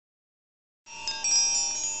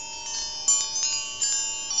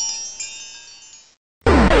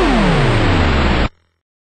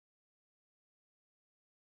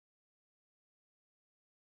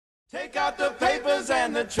Take out the papers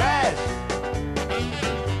and the trash,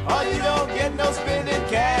 or you don't get no spending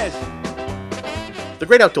cash. The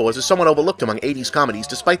Great Outdoors is somewhat overlooked among 80s comedies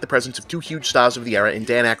despite the presence of two huge stars of the era in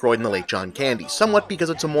Dan Aykroyd and the late John Candy, somewhat because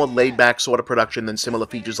it's a more laid-back sort of production than similar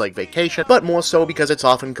features like Vacation, but more so because it's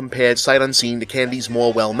often compared sight unseen to Candy's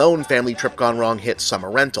more well-known family trip gone wrong hit Summer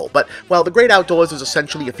Rental. But while The Great Outdoors is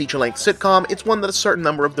essentially a feature-length sitcom, it's one that a certain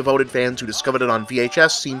number of devoted fans who discovered it on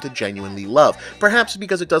VHS seem to genuinely love, perhaps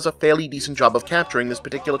because it does a fairly decent job of capturing this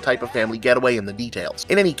particular type of family getaway in the details.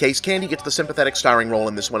 In any case, Candy gets the sympathetic starring role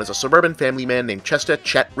in this one as a suburban family man named Chet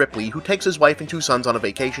Ripley, who takes his wife and two sons on a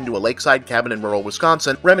vacation to a lakeside cabin in rural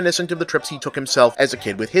Wisconsin, reminiscent of the trips he took himself as a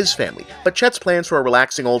kid with his family. But Chet's plans for a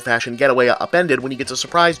relaxing old-fashioned getaway are upended when he gets a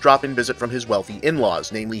surprise drop-in visit from his wealthy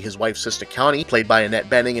in-laws, namely his wife's sister Connie, played by Annette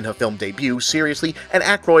Bening in her film debut, Seriously, and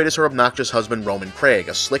Aykroyd as her obnoxious husband Roman Craig,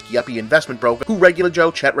 a slick yuppie investment broker who regular Joe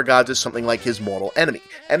Chet regards as something like his mortal enemy.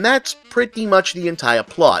 And that's pretty much the entire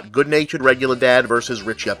plot: good-natured regular dad versus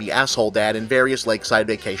rich yuppie asshole dad in various lakeside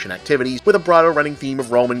vacation activities, with a broader running theme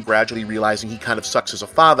of Roman gradually realizing he kind of sucks as a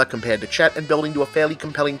father compared to Chet and building to a fairly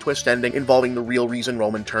compelling twist ending involving the real reason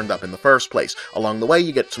Roman turned up in the first place. Along the way,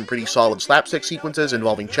 you get some pretty solid slapstick sequences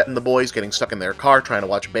involving Chet and the boys getting stuck in their car trying to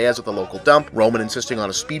watch bears at the local dump, Roman insisting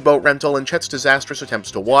on a speedboat rental, and Chet's disastrous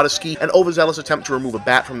attempts to water ski, an overzealous attempt to remove a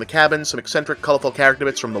bat from the cabin, some eccentric, colorful character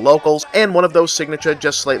bits from the locals, and one of those signature,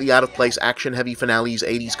 just slightly out-of-place action-heavy finales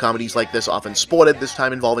 80s comedies like this often sported, this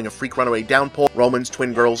time involving a freak runaway downpour, Roman's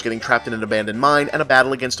twin girls getting trapped in an abandoned mine, and a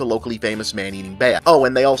battle against a locally famous man-eating bear. Oh,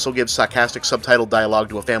 and they also give sarcastic subtitled dialogue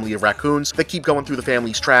to a family of raccoons that keep going through the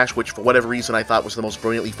family's trash, which for whatever reason I thought was the most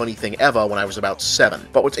brilliantly funny thing ever when I was about 7.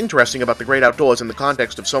 But what's interesting about The Great Outdoors in the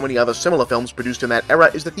context of so many other similar films produced in that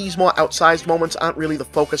era is that these more outsized moments aren't really the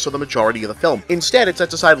focus or the majority of the film. Instead, it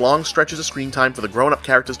sets aside long stretches of screen time for the grown-up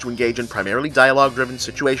characters to engage in primarily dialogue-driven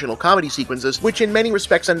situational comedy sequences, which in many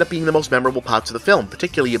respects end up being the most memorable parts of the film,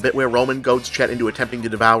 particularly a bit where Roman goads Chet into attempting to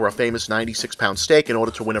devour a famous 96-pound steak in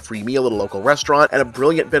order to win a free meal at a local restaurant, and a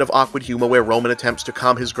brilliant bit of awkward humor where Roman attempts to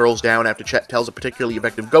calm his girls down after Chet tells a particularly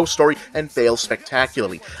effective ghost story and fails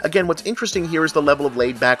spectacularly. Again, what's interesting here is the level of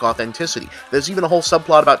laid-back authenticity. There's even a whole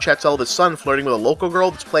subplot about Chet's eldest son flirting with a local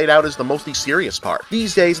girl that's played out as the mostly serious part.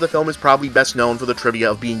 These days, the film is probably best known for the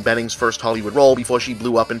trivia of being Benning's first Hollywood role before she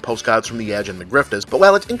blew up in Postcards from the Edge and The Grifters, but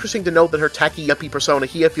while it's interesting to note that her tacky yuppie persona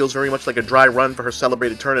here feels very much like a dry run for her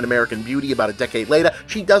celebrated turn in American Beauty about a decade later,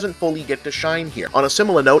 she doesn't fully get to shine here. On a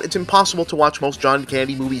similar note, it's impossible to watch most John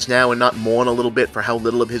Candy movies now and not mourn a little bit for how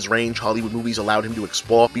little of his range Hollywood movies allowed him to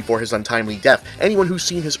explore before his untimely death. Anyone who's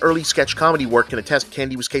seen his early sketch comedy work can attest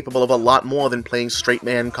Candy was capable of a lot more than playing straight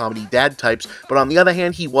man comedy dad types, but on the other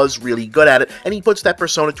hand, he was really good at it, and he puts that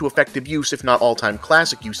persona to effective use, if not all-time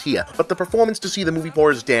classic use here. But the performance to see the movie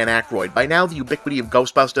for is Dan Aykroyd. By now, the ubiquity of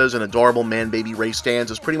Ghostbusters and adorable man-baby Ray Stantz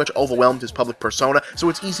has pretty much overwhelmed his public persona, so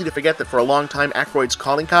it's easy to forget that for a long time, Aykroyd's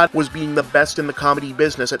calling card was being the best in the comedy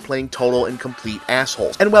business at playing total and complete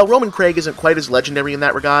assholes. And while Roman Craig isn't quite as legendary in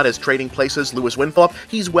that regard as Trading Places' Louis Winthorpe,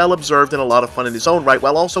 he's well observed and a lot of fun in his own right,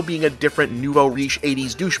 while also being a different nouveau riche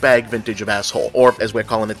 80s douchebag vintage of asshole, or as we're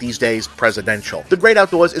calling it these days, presidential. The Great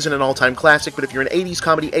Outdoors isn't an all-time classic, but if you're an 80s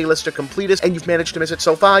comedy A-lister completist and you've managed to miss it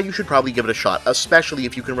so far, you should probably give it a shot, especially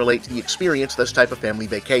if you can relate to the experience of this type of family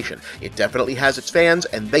vacation. It definitely has its fans,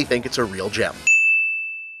 and they think it's a real gem.